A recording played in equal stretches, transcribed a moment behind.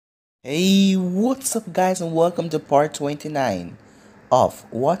Hey, what's up, guys, and welcome to part 29 of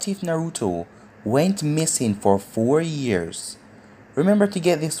What If Naruto Went Missing for 4 Years. Remember to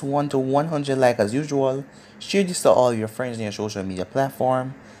get this one to 100 like as usual, share this to all your friends on your social media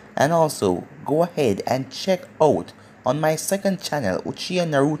platform, and also go ahead and check out on my second channel, Uchiha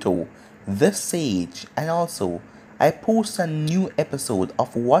Naruto, The Sage, and also I post a new episode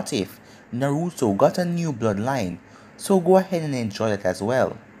of What If Naruto Got a New Bloodline, so go ahead and enjoy that as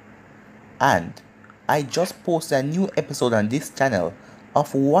well. And I just posted a new episode on this channel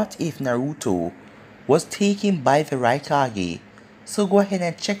of What If Naruto Was Taken by the Raikage, so go ahead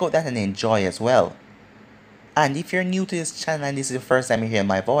and check out that and enjoy as well. And if you're new to this channel and this is the first time you hear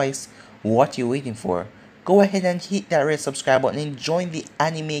my voice, what you waiting for? Go ahead and hit that red subscribe button and join the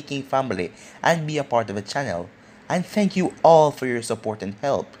anime king family and be a part of the channel. And thank you all for your support and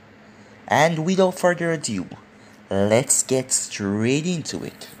help. And without further ado, let's get straight into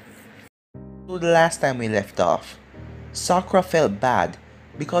it. So the last time we left off, Sakura felt bad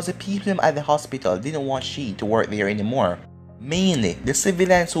because the people at the hospital didn't want she to work there anymore. Mainly the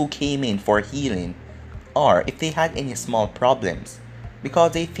civilians who came in for healing, or if they had any small problems,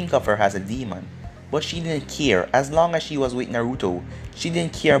 because they think of her as a demon. But she didn't care. As long as she was with Naruto, she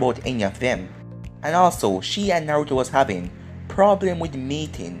didn't care about any of them. And also, she and Naruto was having problem with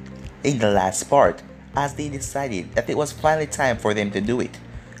mating in the last part, as they decided that it was finally time for them to do it,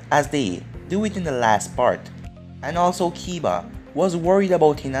 as they do it in the last part. And also Kiba was worried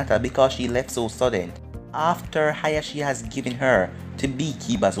about Hinata because she left so sudden after Hayashi has given her to be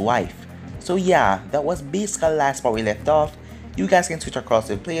Kiba's wife. So yeah, that was basically the last part we left off. You guys can switch across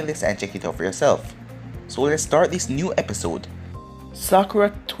the playlist and check it out for yourself. So let's start this new episode.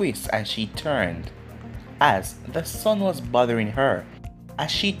 Sakura twists and she turned, as the sun was bothering her.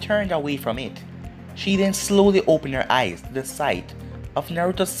 As she turned away from it, she then slowly opened her eyes to the sight of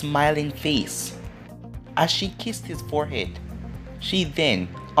Naruto's smiling face. As she kissed his forehead, she then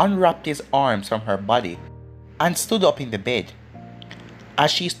unwrapped his arms from her body and stood up in the bed.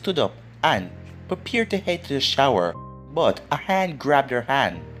 As she stood up and prepared to head to the shower, but a hand grabbed her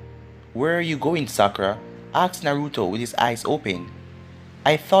hand. "Where are you going, Sakura?" asked Naruto with his eyes open.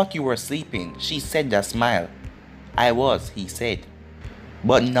 "I thought you were sleeping," she said with a smile. "I was," he said,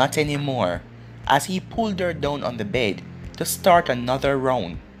 "but not anymore," as he pulled her down on the bed to start another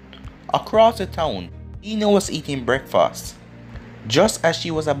round. Across the town, Ino was eating breakfast. Just as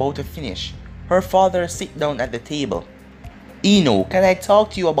she was about to finish, her father sat down at the table. "Ino, can I talk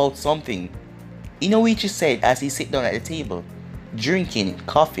to you about something?" Inoichi said as he sat down at the table, drinking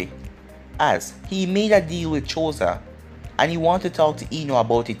coffee, as he made a deal with Choza and he wanted to talk to Ino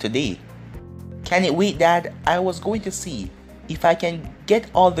about it today. "Can it wait, Dad? I was going to see if I can get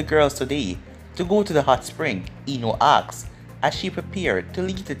all the girls today to go to the hot spring," Ino asked as she prepared to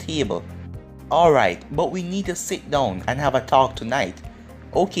leave the table. "Alright, but we need to sit down and have a talk tonight."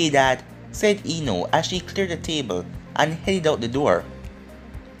 "Okay, Dad," said Ino as she cleared the table and headed out the door.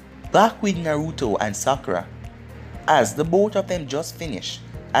 Back with Naruto and Sakura, as the both of them just finished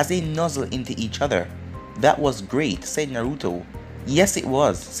as they nuzzled into each other. "That was great," said Naruto. "Yes, it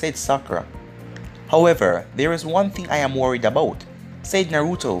was," said Sakura. "However, there is one thing I am worried about," said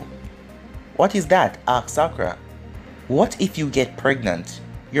Naruto. "What is that?" asked Sakura. "What if you get pregnant?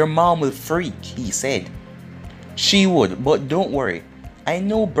 Your mom will freak," he said. "She would, but don't worry. I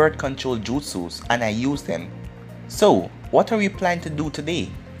know birth control jutsus and I use them." "So, what are we planning to do today?"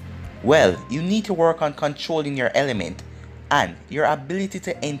 "Well, you need to work on controlling your element and your ability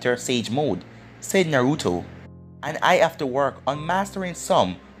to enter Sage mode," said Naruto. "And I have to work on mastering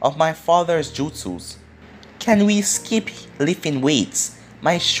some of my father's jutsus." "Can we skip lifting weights?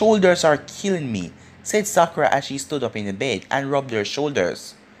 My shoulders are killing me," said Sakura as she stood up in the bed and rubbed her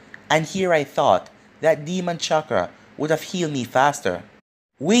shoulders. "And here I thought that demon chakra would have healed me faster."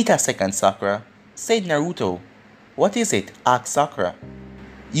 "Wait a second, Sakura," said Naruto. "What is it?" asked Sakura.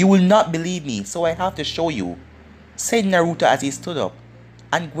 "You will not believe me, so I have to show you," said Naruto as he stood up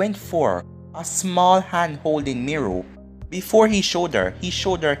and went for a small hand-holding mirror. Before he showed her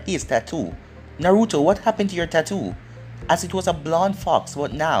his tattoo. "Naruto, what happened to your tattoo?" As it was a blonde fox,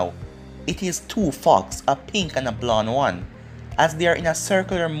 but now it is two fox, a pink and a blonde one, as they are in a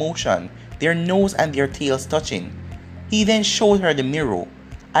circular motion, their nose and their tails touching. He then showed her the mirror,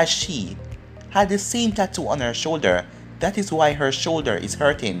 as she had the same tattoo on her shoulder. That is why her shoulder is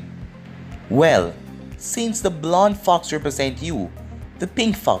hurting. "Well, since the blonde fox represents you, the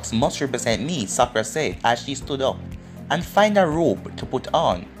pink fox must represent me," Sakura said as she stood up and found a robe to put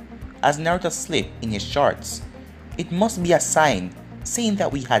on, as Naruto slipped in his shorts. "It must be a sign saying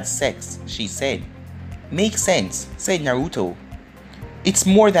that we had sex," she said. "Makes sense," said Naruto. It's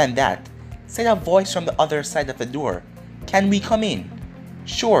more than that, said a voice from the other side of the door. Can we come in?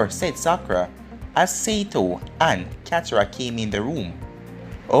 Sure, said Sakura, as Sato and Katsura came in the room.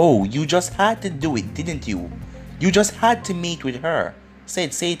 Oh, you just had to do it, didn't you? You just had to mate with her,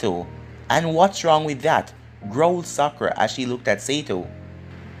 said Sato. And what's wrong with that? Growled Sakura as she looked at Sato.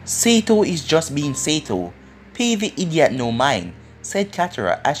 Sato is just being Sato. Pay the idiot no mind, said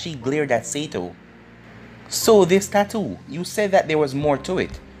Katsura as she glared at Sato. So this tattoo, you said that there was more to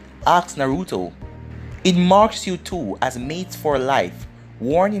it, asked Naruto. It marks you two as mates for life,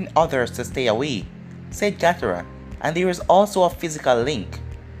 warning others to stay away, said Katsura, and there is also a physical link.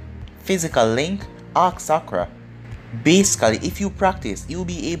 Physical link? Asked Sakura. Basically, if you practice, you'll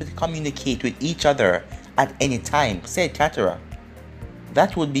be able to communicate with each other at any time, said Katsura.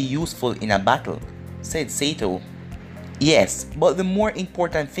 That would be useful in a battle, said Sato. Yes, but the more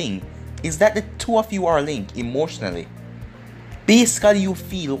important thing is that the two of you are linked emotionally. Basically, you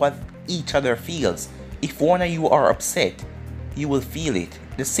feel what each other feels. If one of you are upset, you will feel it.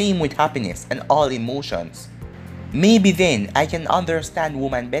 The same with happiness and all emotions. Maybe then I can understand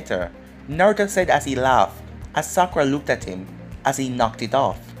woman better, Naruto said as he laughed, as Sakura looked at him as he knocked it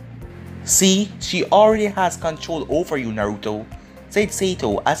off. See, she already has control over you, Naruto, said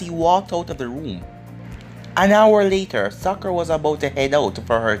Sato as he walked out of the room. An hour later, Sakura was about to head out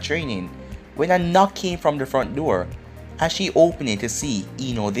for her training when a knock came from the front door. As she opened it to see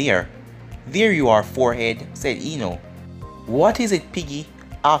Ino there. There you are, forehead, said Ino. What is it, Piggy?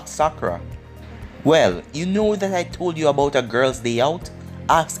 Asked Sakura. Well, you know that I told you about a girl's day out?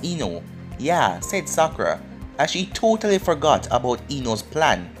 Asked Ino. Yeah, said Sakura, as she totally forgot about Ino's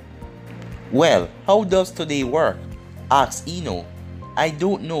plan. Well, how does today work? Asked Ino. I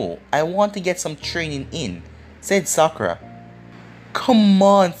don't know, I want to get some training in, said Sakura. Come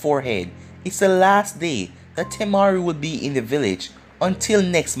on, forehead, it's the last day that Temari will be in the village until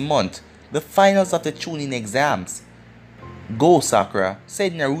next month, the finals of the Chunin exams. Go, Sakura,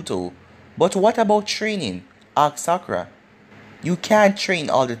 said Naruto. But what about training? Asked Sakura. You can't train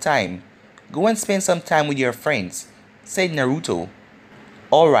all the time. Go and spend some time with your friends, said Naruto.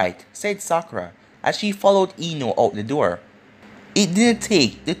 Alright, said Sakura as she followed Ino out the door. It didn't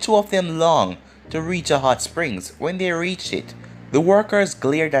take the two of them long to reach a hot springs. When they reached it, the workers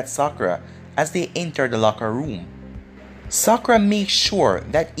glared at Sakura as they entered the locker room. Sakura made sure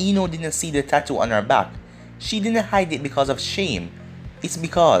that Ino didn't see the tattoo on her back. She didn't hide it because of shame. It's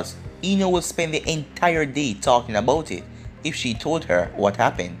because Ino will spend the entire day talking about it if she told her what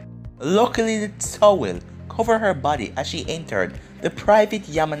happened. Luckily, the towel covered her body as she entered the private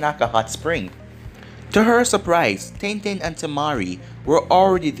Yamanaka hot spring. To her surprise, Tenten and Temari were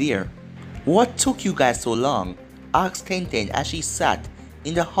already there. What took you guys so long? Asked Tenten as she sat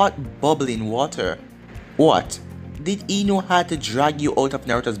in the hot bubbling water. What? Did Ino have to drag you out of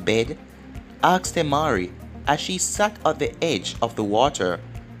Naruto's bed? Asked Temari as she sat at the edge of the water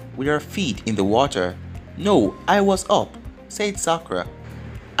with her feet in the water. No, I was up, said Sakura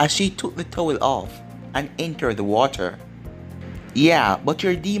as she took the towel off and entered the water. Yeah, but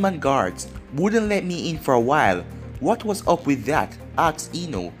your demon guards wouldn't let me in for a while. What was up with that? Asked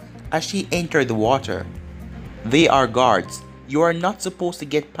Ino as she entered the water. They are guards. You are not supposed to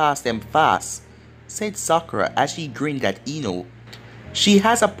get past them fast, said Sakura as she grinned at Ino. She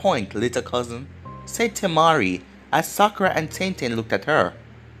has a point, little cousin, said Temari as Sakura and Tenten looked at her.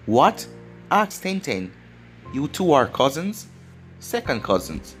 What? Asked Tenten. You two are cousins? Second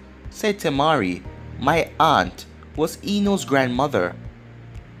cousins, said Temari. My aunt was Ino's grandmother.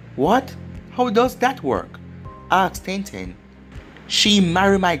 What? How does that work? Asked Tenten. She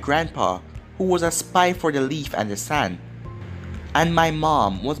married my grandpa, who was a spy for the leaf and the sand. And my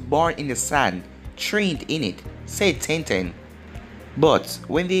mom was born in the sand, trained in it, said Tenten. But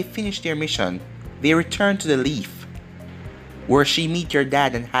when they finished their mission, they returned to the leaf. Where she meet your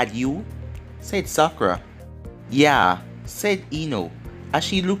dad and had you? Said Sakura. Yeah, said Ino as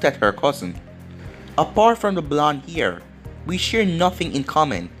she looked at her cousin. Apart from the blonde hair, we share nothing in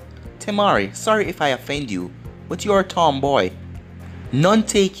common. Temari, sorry if I offend you, but you are a tomboy. None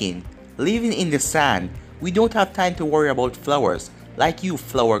taken. Living in the sand, we don't have time to worry about flowers like you,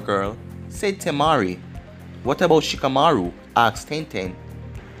 flower girl, said Temari. What about Shikamaru? Asked Tenten.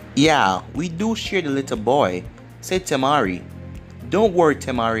 Yeah, we do share the little boy, said Temari. Don't worry,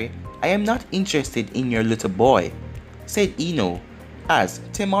 Temari, I am not interested in your little boy, said Ino, as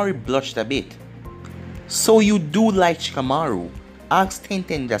Temari blushed a bit. So you do like Shikamaru? Asked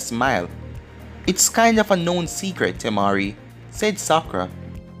Tenten with a smile. It's kind of a known secret, Temari, said Sakura.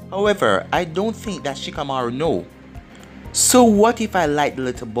 However, I don't think that Shikamaru know. So what if I like the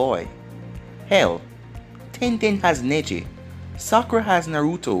little boy? Hell, Tenten has Neji. Sakura has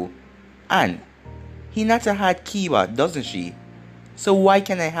Naruto, and Hinata had Kiba, doesn't she? So why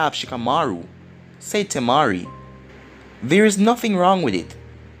can't I have Shikamaru? Said Temari. There is nothing wrong with it,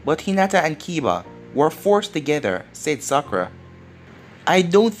 but Hinata and Kiba were forced together, said Sakura. I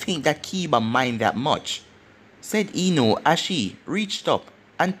don't think that Kiba mind that much, said Ino as she reached up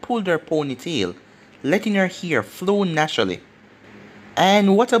and pulled her ponytail, letting her hair flow naturally.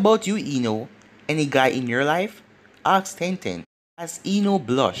 And what about you, Ino? Any guy in your life? Asked Tenten as Ino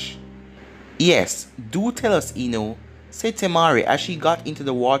blushed. Yes, do tell us, Ino, said Temari as she got into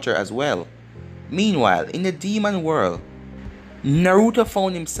the water as well. Meanwhile, in the demon world, Naruto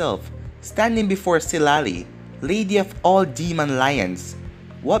found himself standing before Silali, lady of all demon lions.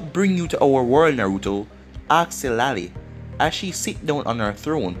 What bring you to our world, Naruto? Asked Silali as she sit down on her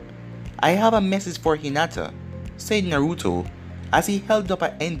throne. I have a message for Hinata, said Naruto as he held up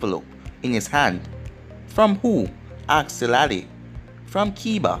an envelope in his hand. From who? Asked Silali. From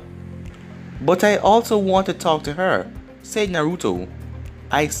Kiba. But I also want to talk to her, said Naruto.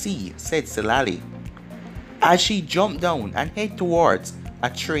 I see, said Silali, as she jumped down and headed towards a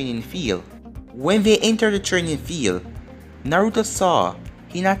training field. When they entered the training field, Naruto saw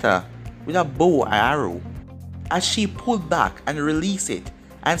Hinata with a bow and arrow. As she pulled back and released it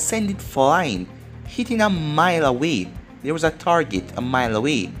and sent it flying, hitting a mile away. There was a target a mile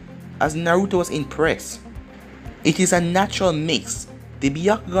away, as Naruto was impressed. It is a natural mix, the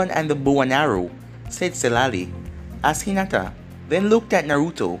Byakugan and the bow and arrow, said Silali, as Hinata then looked at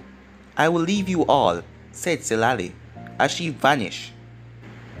Naruto. I will leave you all, said Silali, as she vanished.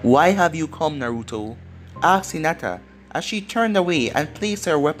 Why have you come, Naruto? Asked Hinata as she turned away and placed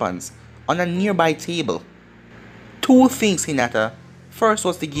her weapons on a nearby table. Two things, Hinata. First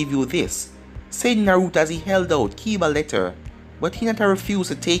was to give you this, said Naruto as he held out Kiba's letter, but Hinata refused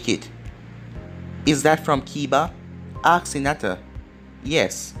to take it. Is that from Kiba? Asked Hinata.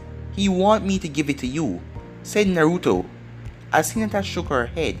 Yes, he want me to give it to you, said Naruto, as Hinata shook her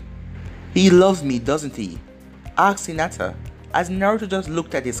head. He loves me, doesn't he? Asked Hinata, as Naruto just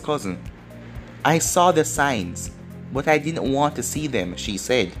looked at his cousin. I saw the signs, but I didn't want to see them, she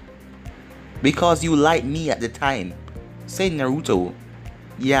said. Because you liked me at the time, said Naruto.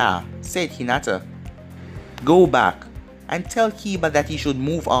 Yeah, said Hinata. Go back and tell Kiba that he should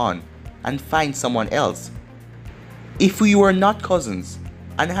move on and find someone else. If we were not cousins,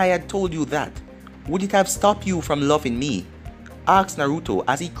 and I had told you that, would it have stopped you from loving me? Asked Naruto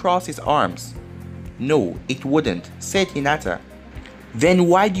as he crossed his arms. No, it wouldn't, said Hinata. Then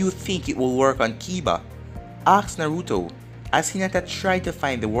why do you think it will work on Kiba? Asked Naruto as Hinata tried to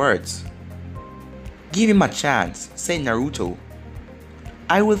find the words. Give him a chance, said Naruto.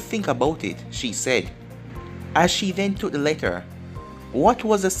 I will think about it, she said, as she then took the letter. What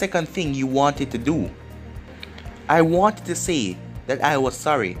was the second thing you wanted to do? I wanted to say that I was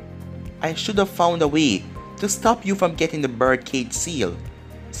sorry. I should have found a way to stop you from getting the birdcage seal,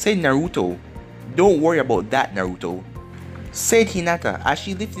 said Naruto. Don't worry about that, Naruto, said Hinata as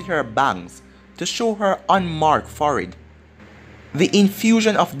she lifted her bangs to show her unmarked forehead. The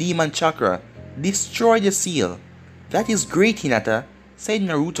infusion of demon chakra destroyed the seal. That is great, Hinata, said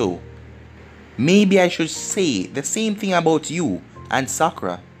Naruto. Maybe I should say the same thing about you and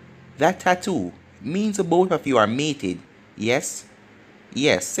Sakura. That tattoo means both of you are mated, yes?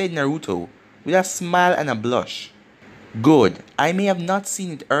 Yes, said Naruto with a smile and a blush. Good, I may have not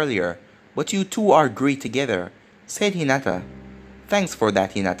seen it earlier, but you two are great together, said Hinata. Thanks for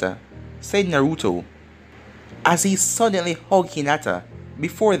that, Hinata, said Naruto, as he suddenly hugged Hinata.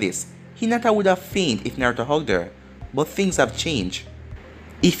 Before this, Hinata would have fainted if Naruto hugged her, but things have changed.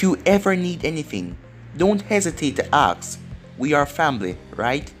 If you ever need anything, don't hesitate to ask. We are family,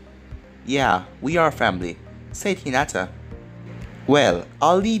 right? Yeah, we are family, said Hinata. Well,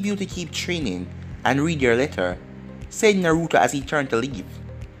 I'll leave you to keep training and read your letter, said Naruto as he turned to leave.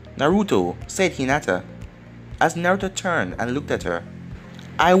 Naruto, said Hinata, as Naruto turned and looked at her.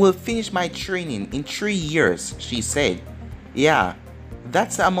 I will finish my training in 3 years, she said. Yeah,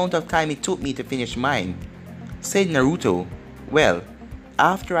 that's the amount of time it took me to finish mine, said Naruto. Well,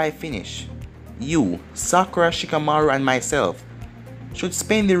 after I finish, you, Sakura, Shikamaru, and myself should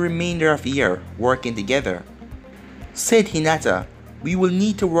spend the remainder of the year working together, said Hinata. We will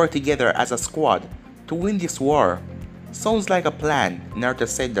need to work together as a squad to win this war. Sounds like a plan, Naruto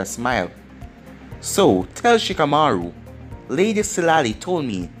said with a smile. So, tell Shikamaru. Lady Silali told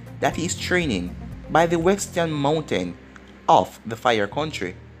me that he is training by the western mountain of the Fire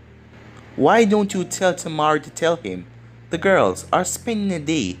Country. Why don't you tell Temari to tell him the girls are spending a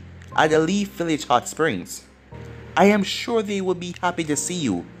day at the Leaf Village Hot Springs? I am sure they will be happy to see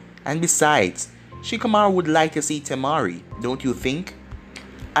you, and besides, Shikamaru would like to see Temari, don't you think?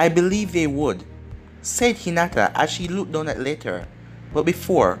 I believe they would, said Hinata as she looked down at the letter. But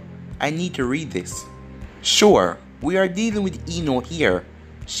before, I need to read this. Sure, we are dealing with Ino here.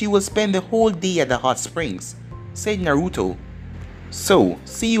 She will spend the whole day at the hot springs, said Naruto. So,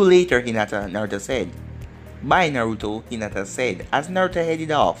 see you later, Hinata, Naruto said. Bye, Naruto, Hinata said as Naruto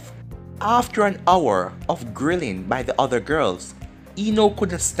headed off. After an hour of grilling by the other girls, Ino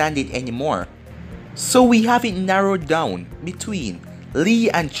couldn't stand it anymore. So we have it narrowed down between Lee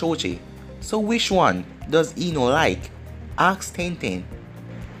and Choji. So which one does Ino like? Asked Tenten.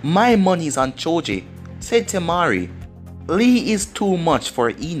 My money's on Choji, said Temari. Lee is too much for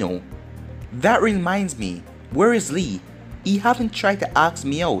Ino. That reminds me, where is Lee? He haven't tried to ask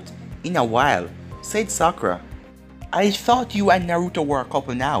me out in a while, said Sakura. I thought you and Naruto were a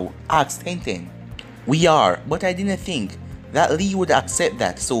couple now, asked Tenten. We are, but I didn't think that Lee would accept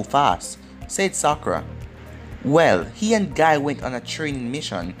that so fast, said Sakura. Well, he and Guy went on a training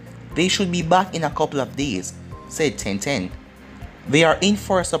mission. They should be back in a couple of days, said Tenten. They are in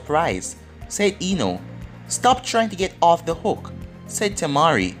for a surprise, said Ino. Stop trying to get off the hook, said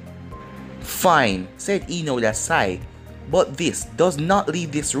Temari. Fine, said Ino with a sigh, but this does not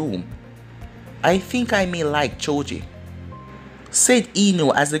leave this room. I think I may like Choji, said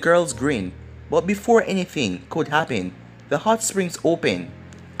Ino as the girls grinned. But before anything could happen, the hot springs opened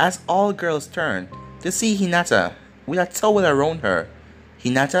as all girls turned to see Hinata with a towel around her.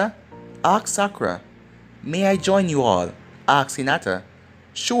 Hinata? Asked Sakura. May I join you all? Asked Hinata.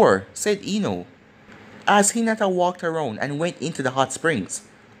 Sure, said Ino. As Hinata walked around and went into the hot springs,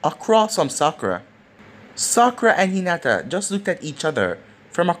 across from Sakura. Sakura and Hinata just looked at each other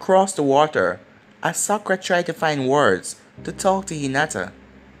from across the water as Sakura tried to find words to talk to Hinata.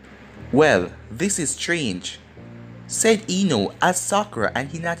 Well, this is strange, said Ino as Sakura and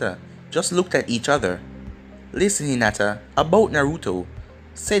Hinata just looked at each other. Listen, Hinata, about Naruto,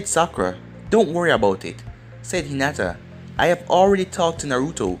 said Sakura. Don't worry about it, said Hinata. I have already talked to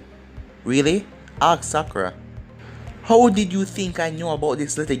Naruto. Really? Asked Sakura. How did you think I know about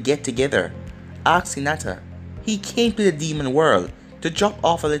this little get-together? Asked Hinata. He came to the demon world to drop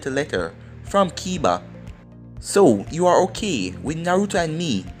off a little letter from Kiba. So, you are okay with Naruto and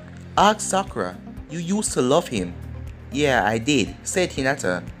me? Asked Sakura. You used to love him. Yeah, I did, said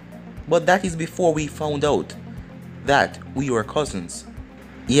Hinata. But that is before we found out that we were cousins.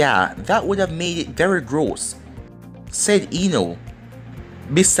 Yeah, that would have made it very gross, said Ino.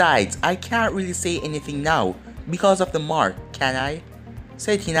 Besides, I can't really say anything now because of the mark, can I?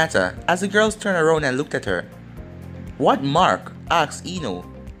 Said Hinata as the girls turned around and looked at her. What mark? Asked Ino,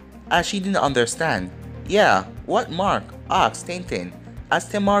 as she didn't understand. Yeah, what mark? Asked Tenten, as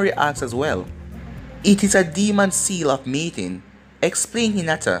Temari asked as well. It is a demon seal of mating, explained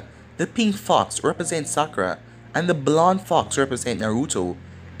Hinata. The pink fox represents Sakura and the blonde fox represents Naruto.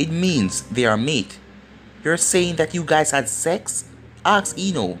 It means they are mate. You're saying that you guys had sex? Asked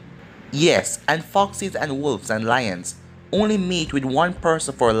Ino. Yes, and foxes and wolves and lions only mate with one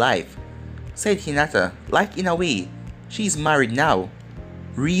person for life, said Hinata, like in a way, she's married now.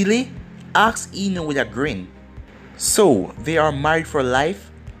 Really? Asked Ino with a grin. So, they are married for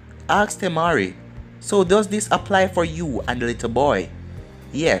life? Asked Temari. So does this apply for you and the little boy?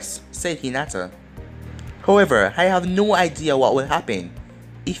 Yes, said Hinata. However, I have no idea what will happen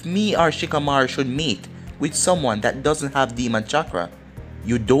if me or Shikamaru should mate with someone that doesn't have demon chakra.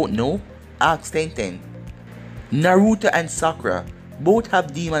 You don't know? Asked Tenten. Naruto and Sakura both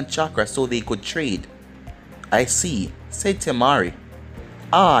have demon chakra so they could trade. I see, said Temari.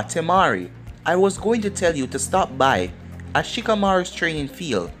 Ah, Temari, I was going to tell you to stop by at Shikamaru's training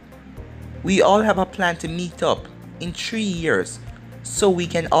field. We all have a plan to meet up in 3 years so we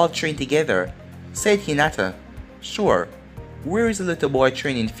can all train together, said Hinata. Sure. Where is the little boy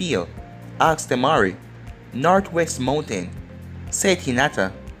training field? Asked Temari. Northwest Mountain, said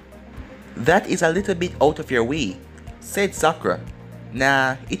Hinata. That is a little bit out of your way, said Sakura.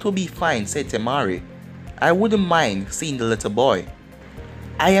 Nah, it will be fine, said Temari. I wouldn't mind seeing the little boy.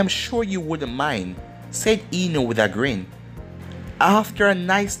 I am sure you wouldn't mind, said Ino with a grin. After a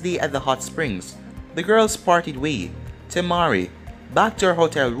nice day at the hot springs, the girls parted way. Temari back to her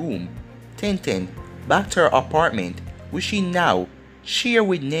hotel room, Tenten back to her apartment, which she now share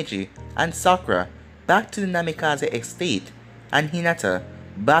with Neji, and Sakura back to the Namikaze estate, and Hinata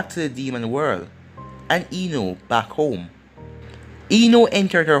back to the demon world, and Ino back home. Ino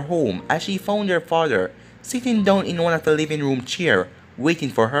entered her home as she found her father sitting down in one of the living room chair waiting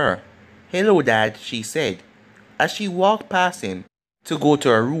for her. Hello, Dad, she said as she walked past him to go to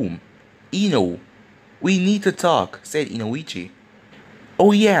her room. Ino, we need to talk, said Inoichi.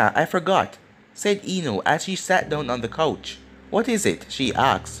 Oh yeah, I forgot, said Ino as she sat down on the couch. What is it? She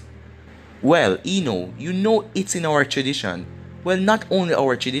asked. Well, Ino, you know it's in our tradition. Well, not only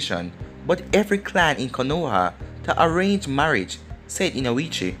our tradition, but every clan in Konoha to arrange marriage, said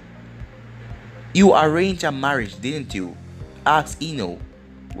Inoichi. You arranged a marriage, didn't you? Asked Ino.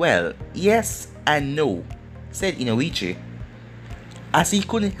 Well, yes and no, said Inoichi. As he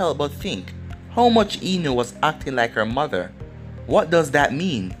couldn't help but think how much Ino was acting like her mother. What does that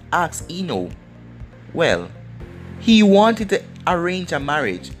mean? Asked Ino. Well, he wanted to arrange a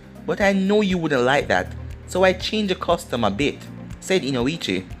marriage, but I know you wouldn't like that, so I changed the custom a bit, said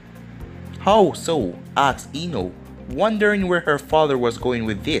Inoichi. How so? Asked Ino, wondering where her father was going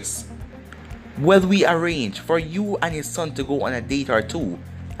with this. Well, we arranged for you and his son to go on a date or two,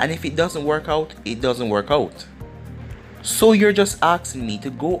 and if it doesn't work out, it doesn't work out. So you're just asking me to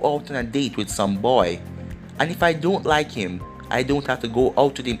go out on a date with some boy, and if I don't like him, I don't have to go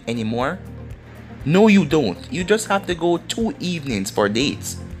out with him anymore? No, you don't. You just have to go 2 evenings for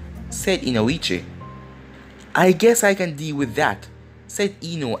dates, said Inoichi. I guess I can deal with that, said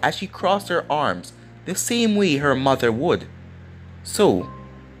Ino as she crossed her arms the same way her mother would. So,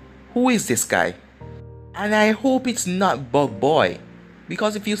 who is this guy? And I hope it's not Bug Boy,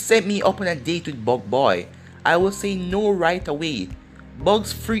 because if you set me up on a date with Bug Boy, I will say no right away.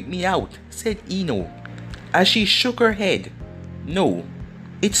 Bugs freak me out, said Ino, as she shook her head. No,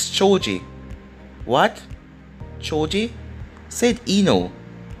 it's Choji. What? Choji? Said Ino,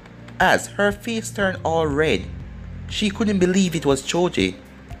 as her face turned all red. She couldn't believe it was Choji,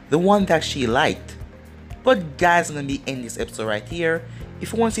 the one that she liked. But guys, I'm gonna be ending this episode right here.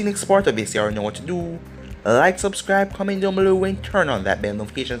 If you want to see the next part of this, you already know what to do. Like, subscribe, comment down below, and turn on that bell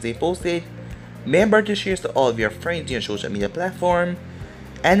notifications they posted. Remember to share to all of your friends in your social media platform.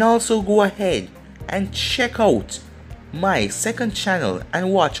 And also go ahead and check out my second channel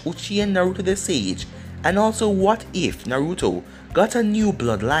and watch Uchiha Naruto the Sage. And also What If Naruto Got a New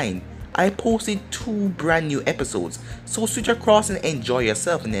Bloodline. I posted 2 brand new episodes, so switch across and enjoy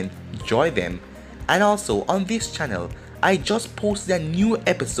yourself and enjoy them. And also on this channel, I just posted a new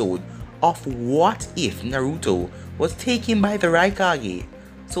episode of What If Naruto Was Taken by the Raikage,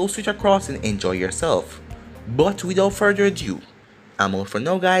 so switch across and enjoy yourself. But without further ado, I'm out for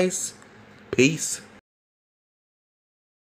now guys, peace.